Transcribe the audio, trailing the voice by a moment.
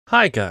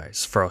Hi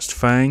guys,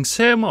 FrostFangs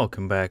here, and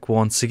welcome back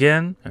once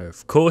again,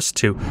 of course,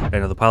 to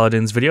another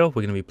Paladins video.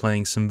 We're going to be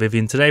playing some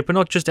Vivian today, but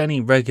not just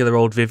any regular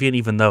old Vivian,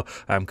 even though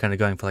I'm kind of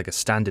going for like a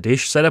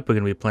standard-ish setup. We're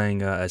going to be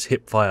playing as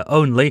hipfire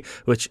only,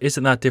 which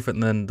isn't that different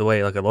than the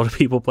way like a lot of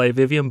people play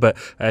Vivian, but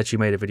I actually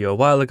made a video a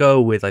while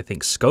ago with, I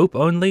think, scope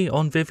only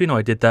on Vivian, or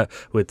I did that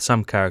with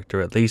some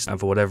character at least, and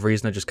for whatever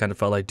reason I just kind of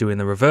felt like doing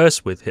the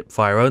reverse with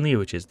hipfire only,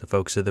 which is the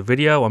focus of the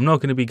video. I'm not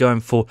going to be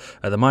going for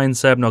the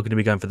mindset, I'm not going to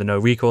be going for the no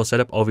recoil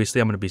setup.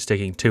 Obviously, I'm going to be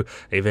sticking to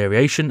a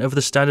variation of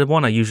the standard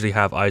one. I usually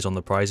have eyes on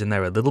the prize in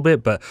there a little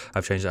bit, but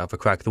I've changed that out for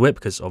crack the whip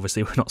because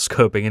obviously we're not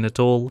scoping in at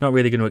all. Not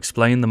really going to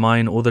explain the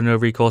mine or the no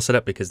recoil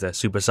setup because they're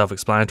super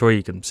self-explanatory.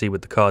 You can see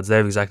with the cards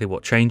there exactly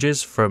what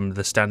changes from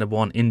the standard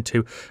one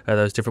into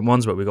those different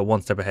ones, but we've got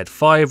One Step Ahead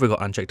 5, we've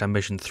got Unchecked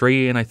Ambition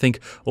 3, and I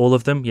think all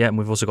of them, yeah, and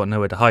we've also got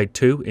Nowhere to Hide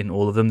 2 in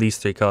all of them. These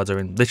three cards are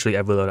in literally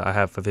every load I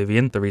have for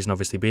Vivian. The reason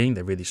obviously being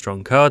they're really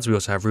strong cards. We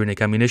also have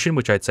Runic Ammunition,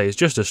 which I'd say is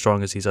just as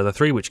strong as these other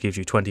three, which gives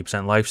you 20%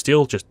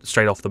 lifesteal just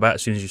straight off the bat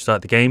as soon as you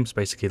start the game. It's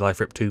basically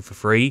Life Rip 2 for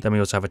free. Then we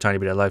also have a tiny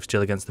bit of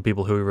lifesteal against the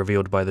people who are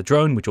revealed by the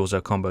drone, which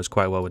also combos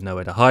quite well with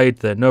Nowhere to Hide.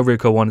 The no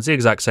recoil one is the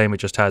exact same, it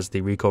just has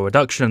the recoil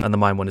reduction, and the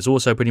mine one is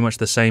also pretty much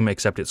the same,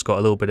 except it's got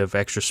a little bit of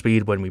extra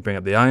speed when we bring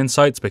up the iron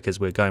sights because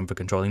we're going for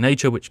controlling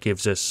nature, which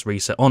gives us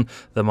reset on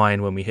the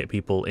mine when we hit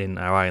people in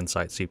our iron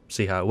sights. You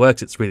see how it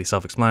works, it's really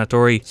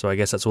self-explanatory. So I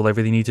guess that's all I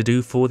really need to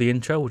do for the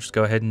intro. We'll just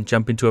go ahead and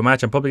jump into a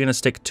match. I'm probably going to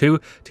stick to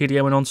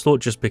TDM and Onslaught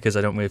just because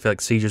I don't really feel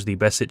like Siege is the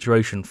best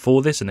situation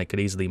for this, and it could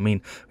easily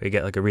mean we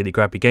get like a really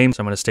crappy game.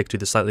 So I'm going to stick to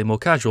the slightly more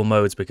casual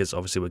modes because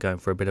obviously we're going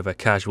for a bit of a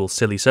casual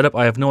silly setup.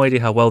 I have no idea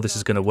how well this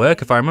is going to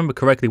work. If I remember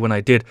correctly, when I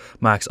did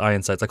max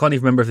iron sights, I can't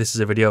even remember if this is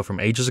a video from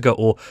ages ago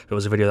or if it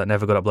was a video that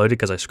never got uploaded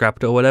because I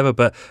scrapped it or whatever,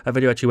 but that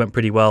video actually went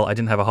pretty well. I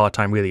didn't have a hard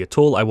time really at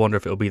all. I wonder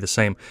if it'll be the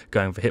same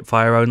going for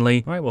hipfire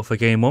only. Alright, well for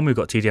game one we've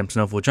got TDM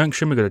Snowfall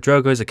Junction, we've got a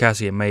Drogo, a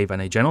Cassie, a Maeve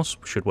and a Genos.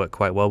 Should work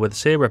quite well with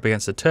us here. We're up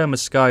against a Terma,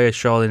 Skya,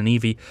 Charlene, an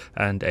Eevee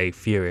and a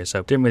Furia.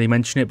 So didn't really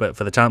mention it, but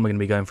for the talent we're going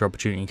to be going for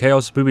Opportunity and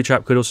Chaos. Booby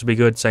Trap could also be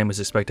good, same as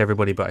Expect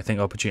Everybody, but I think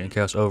Opportunity and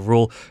Chaos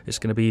overall is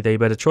going to be the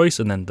better choice.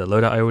 And then the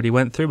loadout I already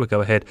went through, we'll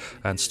go ahead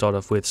and start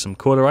off with some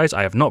Cauterize.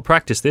 I have not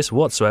practiced this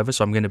whatsoever,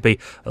 so I'm going to be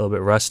a little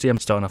bit rusty. I'm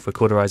starting off with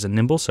Cauterize and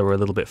Nimble, so we're a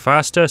little bit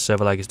faster.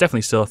 Server lag is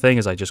definitely still a thing,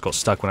 as I just got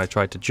stuck when I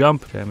tried to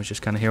jump. It's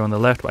just kind of here on the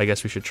left, but I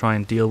guess we should try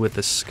and deal with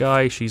the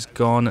Sky. She's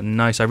gone.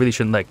 Nice. I really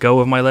shouldn't let go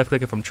of my left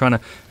click if I'm trying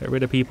to get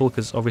rid of people,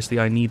 because obviously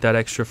I need that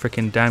extra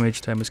freaking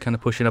damage. Term is kind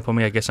of pushing up on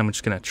me. I guess I'm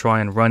just going to try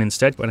and run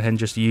instead. Went ahead and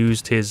just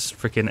used his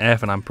freaking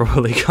F, and I'm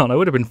probably gone. I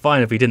would have been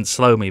fine if he didn't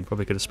slow me.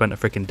 Probably could have spent a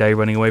freaking day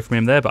running away from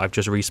him there, but I've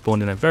just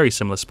respawned in a very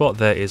similar spot.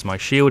 There is my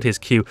shield. His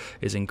Q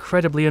is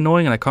incredibly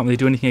annoying, and I can't really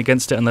do anything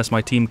against it unless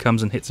my team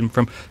comes and hits him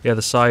from the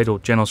other side, or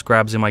Genos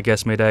grabs him. I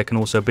guess mid-air can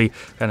also be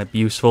kind of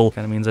useful.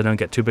 Kind of means I don't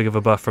get too big of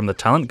a buff from the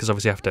talent, because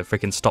obviously I have to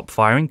freaking stop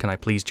firing. Can I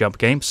please jump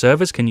game?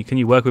 Servers, can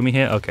you work with me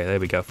here? Okay, there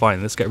we go.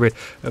 Fine. Let's get rid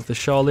of the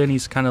Charlene.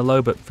 He's kind of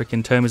low, but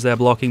freaking Term is there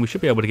blocking. We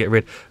should be able to get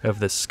rid of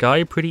the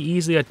Sky pretty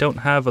easily. I don't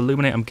have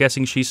Illuminate. I'm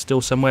guessing she's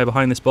still somewhere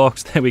behind this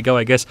box. There we go.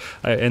 I guess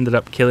I ended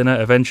up killing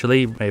her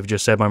eventually. May have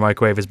just said my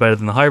microwave is better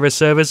than the Hi-Rez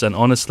servers, and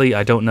honestly,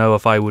 I don't know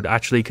if I would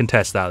actually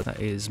contest that. That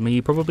is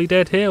me probably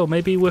dead here, or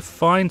maybe we're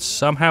fine.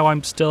 Somehow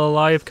I'm still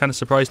alive. Kind of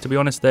surprised, to be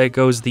honest. There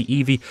goes the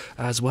Eevee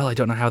as well. I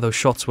don't know how those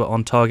shots were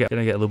on target.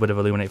 Gonna get a little bit of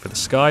Illuminate for the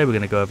Sky. We're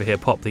gonna go over here,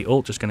 pop the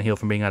ult, just gonna heal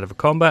from being out of a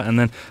combat, and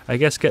then I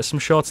guess get some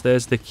shots.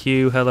 There's the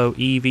Q. Hello,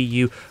 Eevee.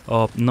 You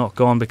are not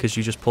gone because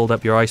you just pulled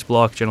up your ice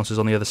block. Genos is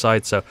on the other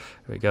side, so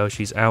there we go.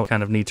 She's out.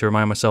 Kind of need to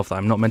remind myself that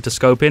I'm not meant to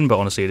scope in, but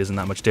honestly, it isn't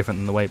that much different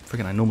than the way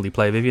freaking I normally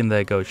play Vivian.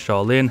 There goes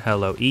Charlene.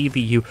 Hello,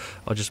 Eevee. You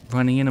are just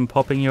running in and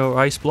popping your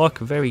ice block.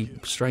 Very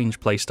strange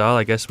playstyle,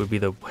 I guess would be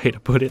the way to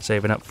put it.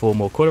 Saving up for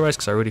more Cauterize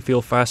because I already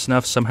feel fast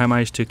enough. Somehow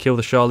managed to kill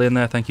the Charlene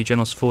there. Thank you,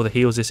 Genos, for the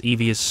heals. This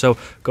Eevee is so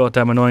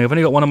goddamn annoying. I've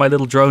only got one of my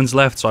little drones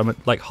left, so I'm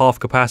at like half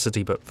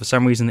capacity, but for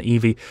some reason the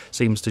Eevee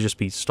seems to just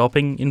be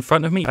stopping in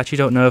front of me. I actually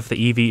don't know if the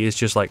Eevee is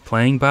just like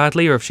playing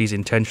badly or if she's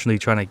intentionally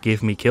trying to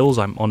give me kills.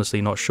 I'm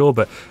honestly not sure,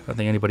 but I don't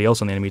think anybody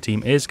else on the enemy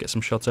team is. Get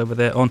some shots over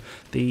there on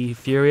the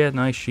Furia.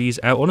 Nice, she's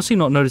out. Honestly,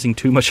 not noticing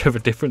too much of a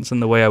difference in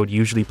the way I would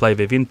usually play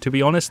Vivian, to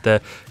be honest.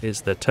 There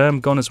is the Term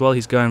gone as well.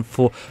 He's going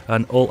for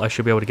an ult. I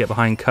should be able to get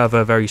behind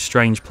cover. Very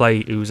strange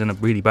play. He was in a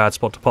really bad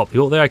spot to pop the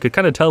ult there. I could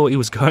kind of tell what he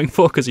was going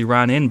for because he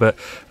ran in, but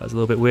that was a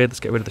little bit weird. Let's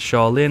get rid of the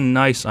Charlene.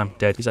 Nice, I'm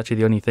dead. He's actually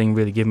the only thing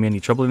really giving me any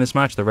trouble in this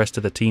match. The rest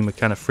of the team are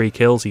kind of free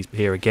kills. He's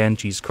here again.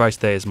 Jesus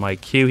Christ, there's my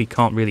Q. He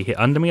can't really hit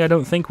under me, I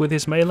don't think, with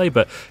his melee,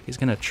 but he's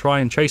going to try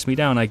and chase me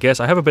down, I guess.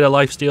 I have a bit of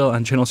lifesteal,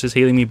 and Genos is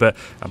healing me, but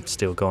I'm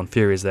still gone.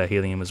 Fury is there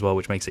healing him as well,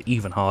 which makes it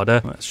even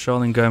harder. That's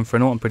Charlene going for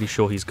an ult. I'm pretty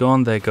sure he's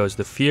gone. There goes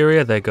the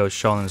Furia. There goes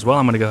Charlene as well.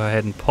 I'm going to go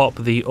ahead and pop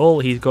the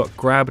ult. He's got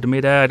grabbed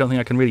mid-air. I don't think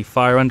I can really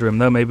fire under him,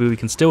 though. Maybe we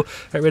can still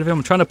get rid of him.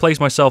 I'm trying to place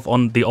myself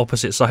on the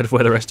opposite side of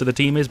where the rest of the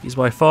team is. He's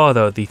by far,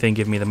 though, the thing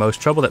giving me the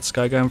most trouble. That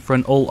Sky going for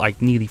an ult. I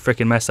nearly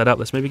freaking messed that up.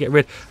 Let's maybe get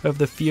rid of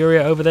the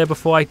Furia over there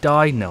before I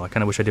die. No, I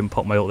kind of wish I didn't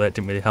pop my ult there. It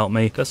didn't really help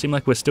me. It does seem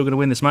like we're still going to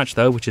win this match,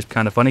 though, which is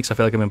kind of funny because I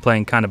feel like I've been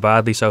playing kind of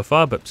badly so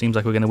far, but seems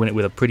like we're going to win it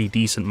with a pretty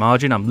decent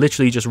margin. I'm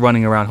literally just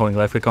running around holding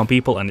left click on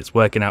people, and it's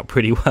working out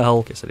pretty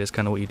well. Guess that is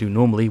kind of what you do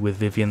normally with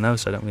Vivian though,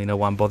 so I don't really know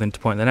why I'm bothering to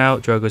point that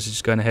out. Drogos is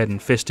just going ahead and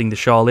fisting the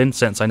Charlene,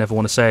 since I never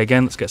want to say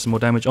again. Let's get some more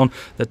damage on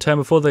the turn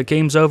before the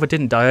game's over.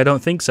 Didn't die, I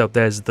don't think, so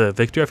there's the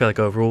victory. I feel like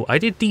overall I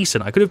did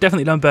decent. I could have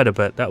definitely done better,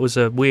 but that was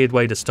a weird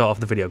way to start off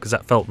the video because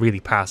that felt really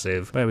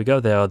passive. There we go,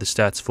 there are the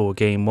stats for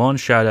game 1.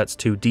 Shoutouts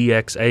to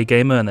DXA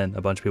Gamer, and then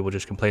a bunch of people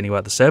just complaining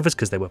about the servers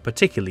because they were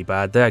particularly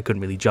bad there. I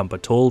couldn't really jump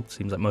at all.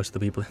 Seems like most of the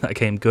people in that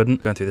game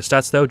couldn't. Going through the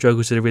stats though,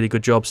 Drogos did a really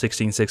good job.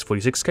 16-6,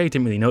 46k.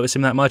 Didn't really notice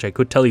him that much. I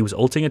could tell he was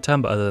ulting a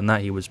ton, but other than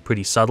that he was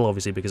pretty subtle,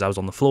 obviously because I was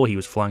on the floor. He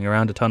was flying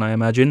around a ton, I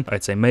imagine.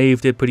 I'd say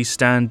Maeve did pretty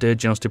standard,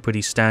 Genos did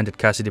pretty standard,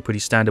 Cassie did pretty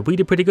standard, we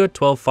did pretty good.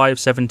 12, 5,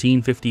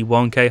 17,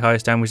 51k,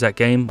 highest damage that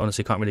game.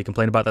 Honestly can't really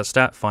complain about that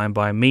stat. Fine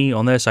by me.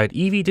 On their side,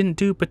 Evie didn't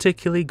do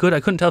particularly good. I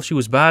couldn't tell if she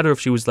was bad or if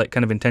she was like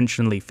kind of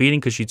intentionally feeding,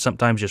 because she'd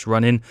sometimes just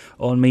run in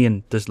on me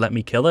and just let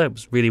me kill her. It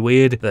was really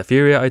weird. The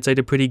Furia I'd say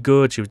did pretty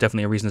good. She was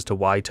definitely a reason as to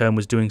why Turn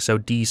was doing so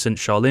decent.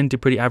 Charlene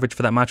did pretty average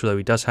for that match, although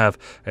he does have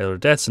a lot of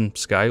deaths, and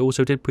Sky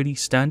also did pretty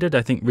standard.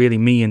 I think really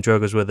me and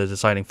Drogos were the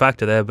deciding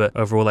factor there, but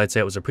overall I'd say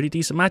it was a pretty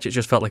decent match. It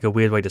just felt like a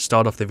weird way to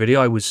start off the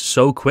video. I was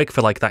so quick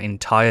for like that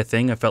entire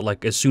thing. I felt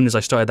like as soon as I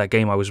started that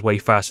game I was way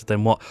faster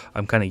than what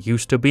I'm kind of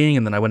used to being,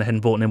 and then I went ahead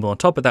and bought Nimble on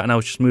top of that, and I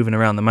was just moving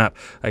around the map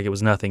like it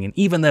was nothing. And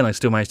even then I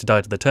still managed to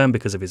die to the turn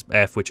because of his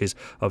F, which is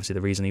obviously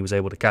the reason he was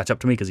able to catch up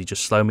to me, because he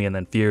just slowed me and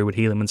then Fury would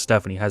heal him and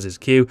stuff, and he has his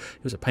Q.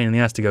 It was a pain in the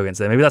ass to go against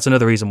there. Maybe that's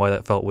another reason why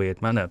that felt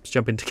weird. Man, no, let's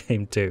jump into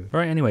game 2.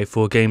 Right, anyway,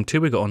 for game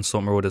 2 we got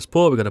Onslaught Marauder's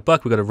Port, we got a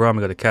Buck, we got a Ram,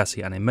 we got a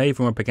Cassie and a Maeve.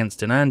 We're up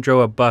against an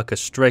Andro, a Buck, a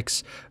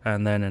Strix,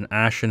 and then an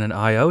Ashe and an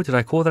IO. Did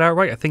I call that out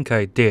right? I think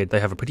I did. They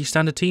have a pretty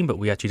standard team, but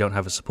we actually don't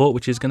have a support,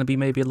 which is going to be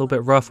maybe a little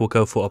bit rough. We'll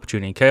go for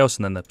Opportunity and Chaos,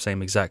 and then the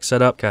same exact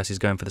setup. Cassie's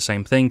going for the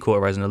same thing,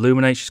 Cauterize and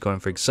Illuminate. She's going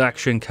for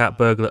Exaction, Cat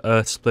Burglar,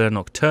 Earth Splitter,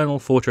 Nocturnal,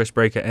 Fortress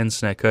Breaker, End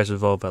Snare, Curse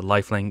Revolver,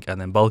 Lifelink, and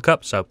then Bulk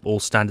Up. So all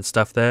standard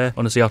stuff there.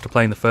 Honestly, after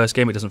playing the first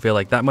game, it doesn't feel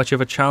like that much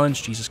of a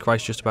challenge. Jesus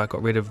Christ, just about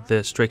got rid of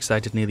the Strix. I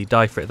did nearly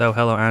die for it though.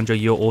 Hello Andrew,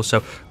 you're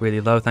also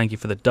really low. Thank you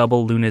for the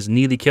double. Luna's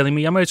nearly killing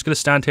me. I'm just going to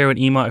stand here and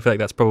emote. I feel like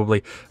that's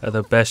probably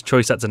the best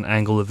choice. That's an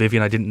angle of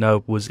Vivian I didn't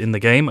know was in the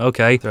game.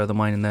 Okay, throw the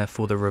mine in there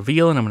for the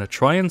reveal, and I'm going to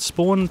try and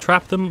spawn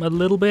trap them a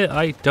little bit.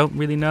 I don't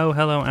really know.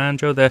 Hello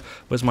Andrew, there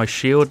was my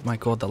shield. My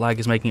god, the lag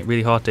is making it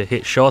really hard to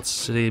hit shots.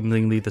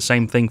 Seemingly the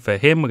same thing for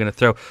him. We're going to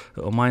throw a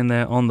little mine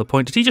there on the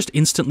point. Did he just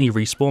instantly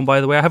respawn,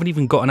 by the way? I haven't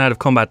even gotten out of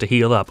combat to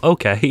heal up.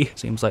 Okay,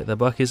 seems like the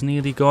Buck is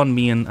nearly gone.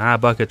 Me and our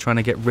Buck are trying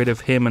to get rid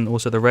of him and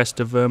also the rest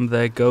of them.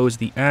 There goes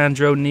the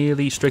Andro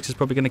nearly. Strix is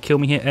probably going to kill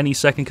me here any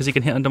second because he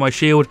can hit under my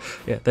shield.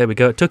 Yeah, there we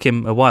go. It took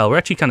him a while. We're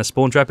actually kind of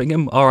spawn trapping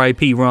him.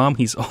 RIP Ram,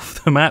 he's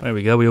off the map. There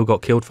we go. We all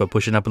got killed for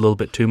pushing up a little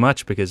bit too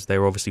much because they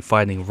were obviously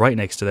fighting right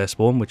next to their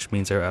spawn, which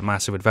means they're at a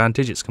massive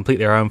advantage. It's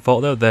completely our own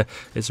fault though. There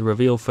is a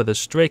reveal for the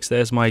Strix.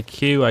 There's my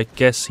Q. I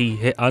guess he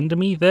hit under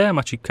me there. I'm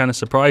actually kind of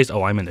surprised.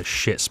 Oh, I'm in a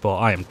shit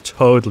spot. I am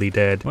totally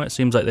dead. Well, it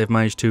seems like they've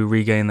managed to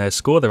regain their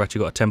score. They've actually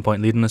got a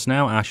 10-point lead on us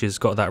now. Ash has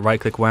got that right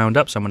click wound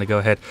up, so I'm going to go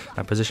ahead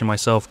and position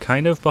myself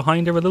kind of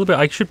behind her a little bit.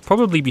 I should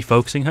probably be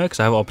focusing her because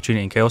I have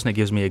Opportunity and Chaos, and it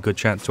gives me a good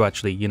chance to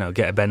actually, you know,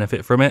 get a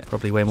benefit from it.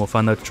 Probably way more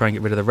fun though to try and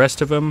get rid of the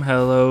rest of them.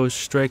 Hello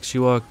Strix,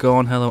 you are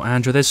gone. Hello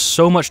Andrew. There's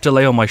so much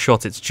delay on my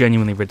shots, it's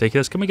genuinely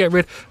ridiculous. Can we get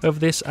rid of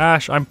this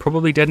Ashe? I'm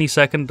probably dead any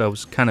second. I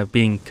was kind of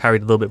being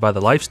carried a little bit by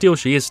the lifesteal.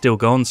 She is still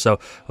gone, so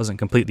I wasn't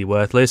completely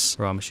worthless.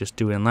 Ram is just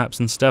doing laps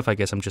and stuff. I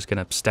guess I'm just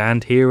going to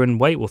stand here and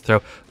wait. We'll throw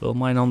a little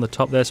mine on the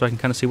top there so I can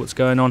kind of see what's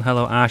going on.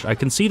 Hello Ashe. I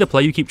can see the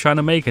play you keep trying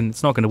to make, and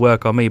it's not going to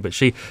work on me, but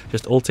she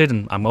just ulted,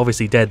 and I'm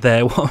obviously dead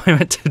there. What am I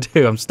meant to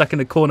do? I'm stuck in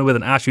a corner with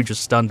an Ashe who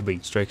just stunned me.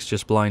 Strix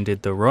just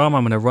blinded the Ram.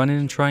 I'm going to run in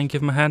and try and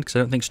give him a hand because I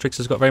don't think Strix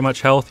has got very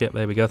much health. Yep,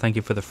 there we go. Thank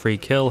you for the free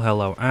kill.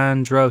 Hello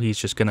Andro. He's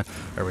just going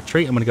to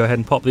retreat. I'm going to go ahead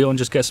and pop the ult and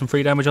just get some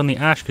free damage on the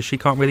Ashe because she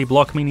can't really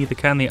block me, neither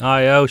can the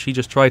IO. She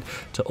just tried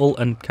to ult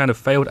and kind of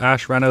failed.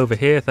 Ashe ran over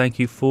here. Thank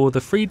you for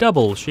the free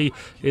double. She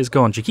is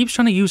gone. She keeps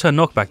trying to use her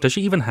knockback. Does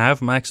she even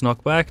have max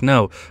knockback?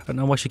 No. I don't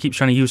know why she keeps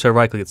trying to use her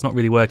right click. It's not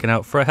really working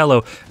out for a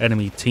hello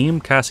enemy team.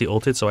 Cassie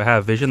ulted, so I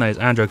have vision. That is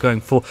Andro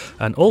going for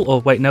an ult. Oh,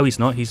 wait, no, he's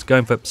not. He's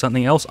going for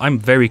something else. I'm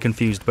very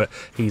confused, but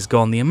he's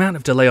gone. The amount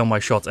of delay on my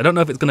shots. I don't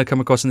know if it's going to come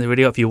across in the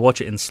video. If you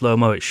watch it in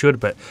slow-mo, it should,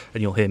 but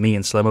and you'll hear me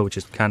in slow-mo, which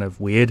is kind of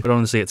weird. But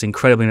honestly, it's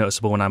incredibly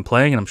noticeable when I'm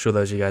playing, and I'm sure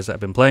those of you guys that have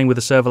been playing with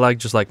the server lag,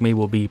 just like me,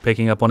 will be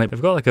picking up on it.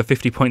 We've got like a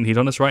 50-point lead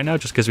on us right now,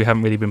 just because we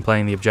haven't really been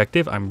playing the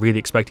objective. I'm really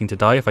expecting to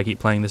die if I keep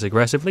playing this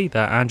aggressively.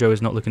 That Andro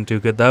is not looking too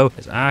good, though.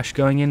 There's Ashe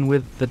going in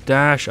with the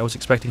dash. I was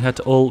expecting her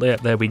to ult. Yeah,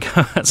 there we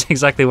go. That's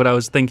exactly what I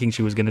was thinking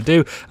she was going to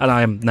do, and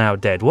I am now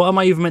dead. What am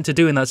I even meant to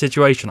do in that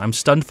situation? I'm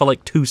stunned for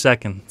like 2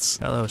 seconds.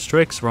 Hello,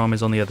 Strix. Ram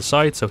is on the other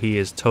side, so he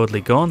is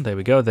totally gone. There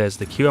we go. There's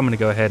the Q. I'm going to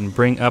go ahead and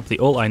bring up the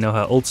ult. I know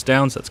her ult's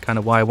down, so that's kind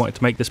of why I wanted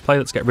to make this play.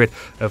 Let's get rid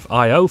of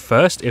IO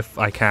first, if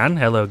I can.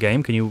 Hello,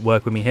 game. Can you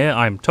work with me here?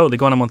 I'm totally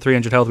gone. I'm on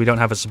 300 health. We don't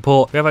have a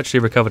support. We have actually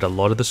recovered a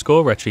lot of the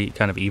score. We're actually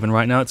kind of even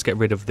right now. Let's get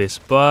rid of this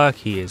Buck.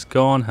 He is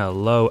gone.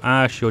 Hello,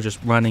 Ashe. You're just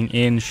running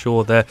in.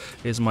 Sure, there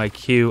is my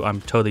Q.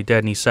 I'm totally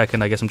dead any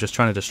second. I guess I'm just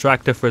trying to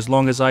distract her for as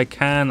long as I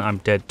can. I'm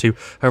dead too.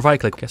 a right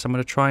click. Guess I'm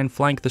going to try and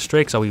flank the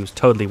Strix. Oh, he was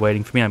totally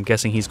waiting for me. I'm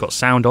guessing he's got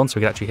sound on, so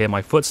he could actually hear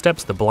my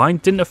footsteps. The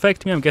blind didn't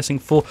affect me, I'm guessing,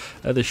 for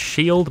the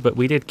shield, but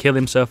we did kill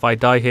him, so if I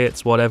die here,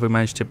 it's whatever. We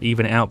managed to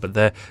even it out, but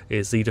there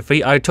is the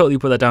defeat. I totally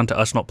put that down to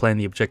us not playing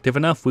the objective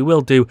enough. We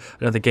will do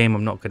another game.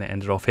 I'm not going to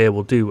end it off here.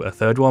 We'll do a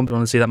third one, but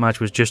honestly, that match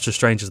was just as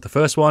strange as the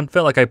first one.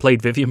 Felt like I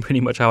played Vivian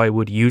pretty much how I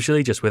would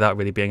usually, just without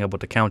really being able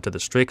to counter the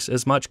Strix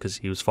as much, because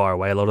he was far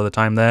away a lot of the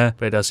time there.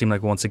 But it does seem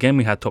like once again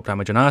we had top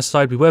damage on our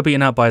side. We were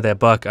beaten out by their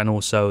Buck and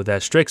also their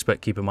Strix,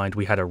 but keep in mind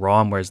we had a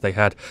Ram, whereas they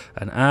had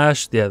an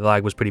Ash. Yeah, the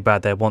lag was pretty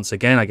bad there once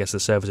again. I guess the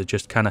servers are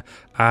just kind of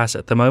ass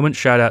at the moment.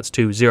 Shoutouts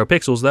to 0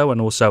 Pixels though,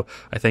 and also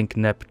I think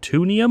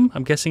Neptunium,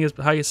 I'm guessing is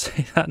how you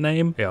say that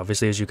name. Yeah,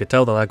 obviously as you could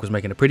tell the lag was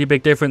making a pretty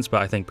big difference,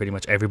 but I think pretty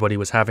much everybody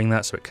was having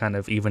that, so it kind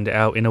of evened it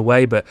out in a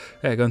way. But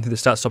yeah, going through the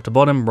stats top to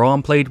bottom,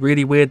 Ram played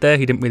really weird there.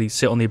 He didn't really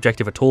sit on the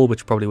objective at all,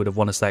 which probably would have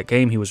won us that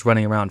game. He was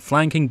running around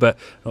flanking, but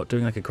not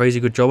doing like a crazy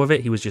good job of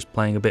it. He was just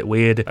playing a bit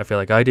weird. I feel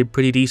like I did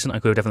pretty decent. I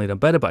could have definitely done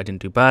better, but I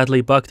didn't do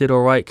badly. Buck did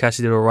alright,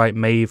 Cassie did alright,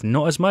 Maeve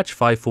not as much.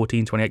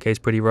 514, 28k is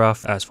pretty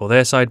rough. As for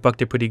their side, Buck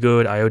did pretty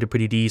good, Io did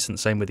pretty decent,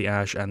 same with the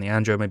Ash and the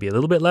Andro, maybe a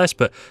little bit less,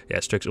 but yeah,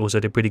 Strix also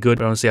did pretty good.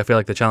 But honestly, I feel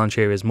like the challenge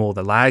here is more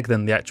the lag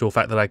than the actual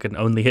fact that I can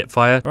only hit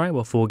fire. Alright,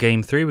 well, for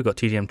game 3, we've got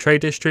TDM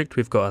Trade District,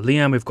 we've got a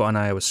Liam, we've got an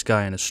Iowa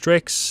Sky and a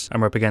Strix,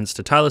 and we're up against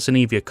a Talus and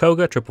Evia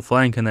Koga, triple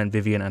flank, and then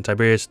Vivian and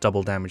Tiberius,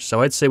 double damage.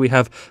 So I'd say we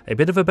have a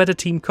bit of a better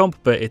team comp,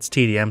 but it's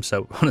TDM,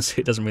 so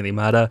honestly, it doesn't really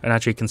matter. And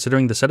actually,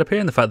 considering the setup here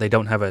and the fact they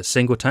don't have a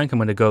single tank, I'm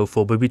going to go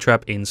for Booby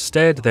Trap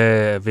instead.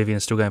 Their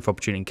Vivian's still going for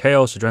Opportunity and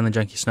Chaos, Adrenaline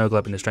Junkie, Snow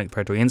Globe, and the Strength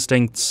Predatory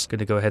Instincts. Going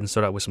to go ahead and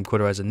start out with some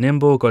Quarterize and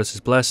Nimble, Goddess's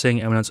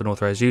Blessing, Eminence and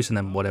Authorized Use, and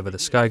then whatever the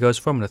Sky goes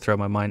for. I'm going to throw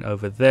my mine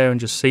over there and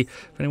just see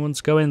if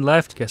anyone's going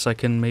left. Guess I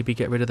can maybe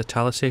get rid of the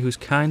Talus here, who's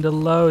kind of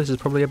low. This is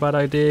probably a bad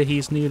idea.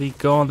 He's nearly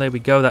gone. There we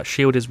go. That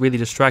shield is really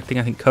distracting.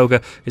 I think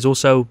Koga is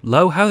also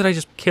low. How did I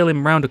just kill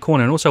him round a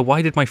corner? And also,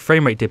 why did my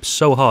frame rate dip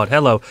so hard?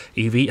 Hello,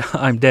 Evie.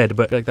 I'm dead.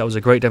 But I feel like that was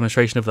a great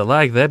demonstration of the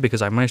lag there,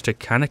 because I managed to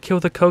kind of kill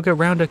the Koga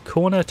round a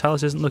corner.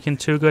 Talus isn't looking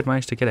too good.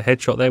 Managed to get a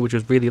headshot there, which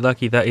was really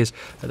lucky. That is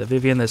the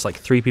Vivian. There's like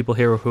 3 people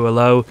here who are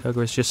low.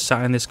 Koga is just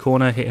sat in this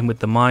corner. Hit him with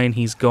the mine.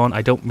 He's gone.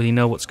 I don't really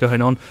know what's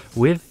going on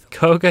with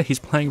Koga. He's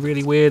playing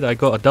really weird. I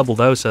got a double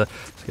though, so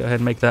let's go ahead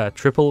and make that a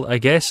triple, I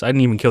guess. I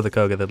didn't even kill the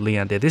Koga that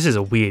Leon did. This is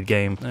a weird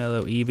game.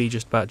 Hello, Evie,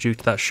 just about due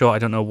to that shot. I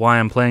don't know why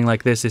I'm playing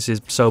like this. This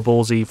is so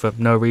ballsy for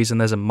no reason.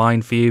 There's a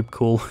mine for you.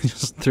 Cool.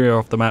 Just threw her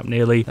off the map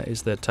nearly. That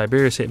is the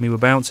Tiberius hit me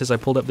with bounces. I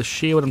pulled up the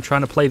shield. I'm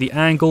trying to play the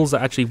angles.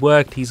 That actually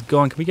worked. He's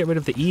gone. Can we get rid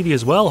of the Evie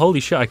as well? Holy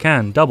shit, I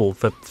can. Double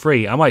for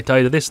free. I might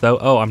die to this though.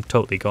 Oh, I'm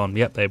totally gone.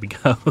 Yep, there we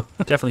go.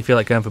 Definitely feel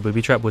like going for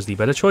Booby Trap was the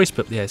better choice,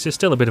 but yeah, it's just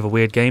still a bit of a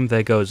weird game.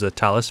 There goes the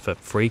Talus for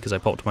free because I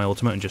popped my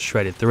ultimate and just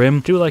shredded through him.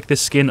 Do like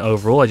this skin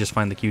overall. I just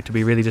find the Q to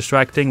be really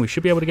distracting. We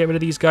should be able to get rid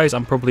of these guys.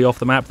 I'm probably off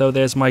the map though.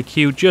 There's my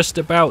Q. Just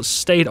about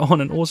stayed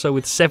on, and also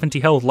with 70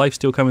 health, life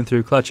still coming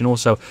through clutch, and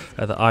also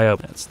the IO.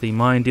 That's the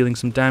mine dealing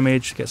some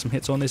damage. Get some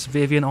hits on this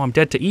Vivian. Oh, I'm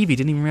dead to Evie.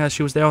 Didn't even realize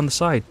she was there on the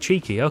side.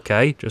 Cheeky.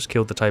 Okay. Just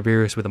killed the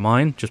Tiberius with a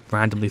mine. Just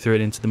randomly threw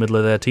it into the middle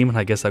of their team, and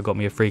I guess that got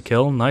me a free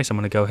kill. Nice. I'm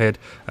going to go ahead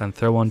and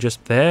throw one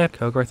just there.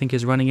 Koga, I think,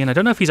 is running in. I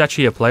don't know if he's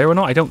actually a player or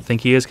not. I don't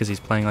think he is, because he's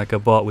playing like a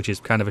bot, which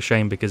is kind of a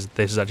shame, because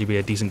this is actually be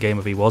a decent game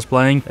if he was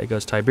playing. There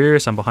goes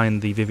Tiberius. I'm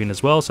behind the Vivian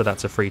as well, so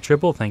that's a free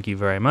triple. Thank you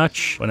very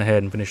much. Went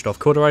ahead and finished off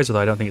Quarterize, although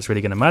I don't think it's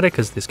really going to matter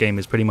because this game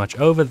is pretty much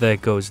over. There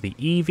goes the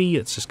Evie.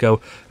 Let's just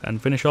go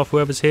and finish off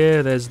whoever's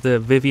here. There's the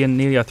Vivian.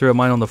 Nearly I threw a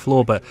mine on the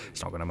floor, but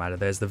it's not going to matter.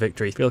 There's the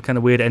victory. I feel kind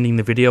of weird ending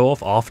the video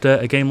off after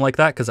a game like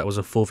that, because that was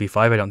a 4v5.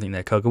 I don't think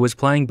their Koga was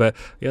playing, but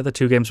the other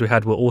 2 games we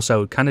had were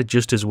also kind of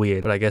just as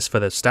weird. But I guess for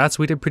the stats,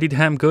 we did pretty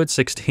damn good.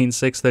 16,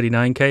 6,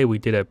 39k. We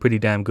did a pretty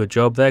damn good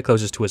job there.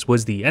 Closest to us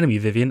was the enemy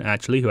Vivian,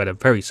 actually, who had a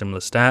very similar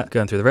stat.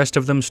 Going through the rest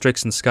of them,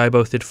 Strix and Sky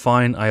both did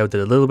fine. Io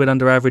did a little bit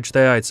under average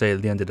there. I'd say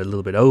Leon did a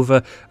little bit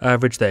over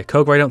average there.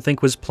 Koga, I don't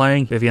think, was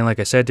playing. Vivian, like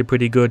I said, did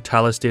pretty good.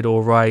 Talus did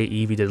alright.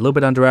 Evie did a little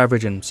bit under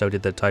average, and so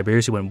did the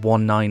Tiberius, who went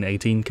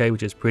 1-9-18k,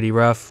 which is pretty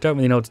rough. Don't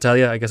really know what to tell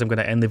you. I guess I'm going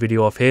to end the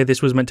video off here.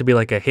 This was meant to be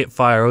like a hip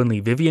fire only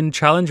Vivian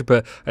challenge,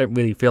 but I don't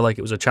really feel like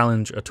it was a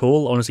challenge at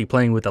all. Honestly,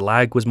 playing with the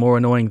lag was more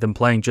annoying than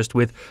playing just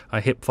with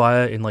a hip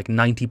fire in like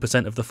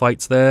 90% of the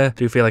fights there. I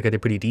do feel like I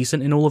did pretty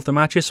decent in all of the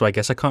matches, so I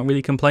guess I can't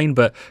really complain,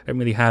 but I don't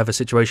really have a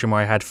situation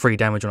where I had free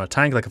damage on a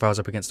tank, like if I was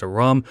up against a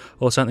Rom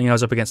or something. I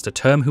was up against a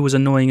Term who was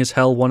annoying as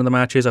hell one of the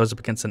matches. I was up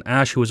against an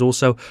Ash who was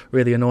also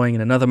really annoying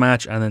in another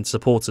match, and then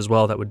supports as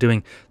well that were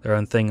doing their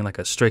own thing, like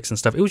a Strix and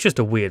stuff. It was just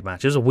a weird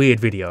match. It was a weird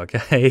video,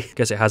 okay?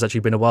 Guess it has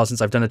actually been a while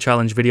since I've done a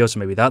challenge video, so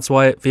maybe that's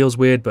why it feels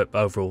weird, but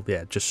overall,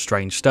 yeah, just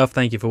strange stuff.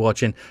 Thank you for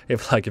watching.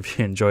 If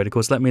you enjoyed, of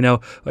course, let me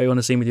know what you want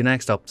to see me do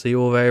next. I'll see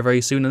you all very,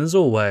 very soon, and as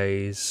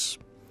always,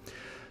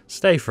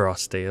 stay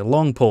frosty. A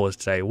long pause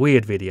today.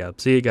 Weird video.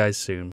 See you guys soon.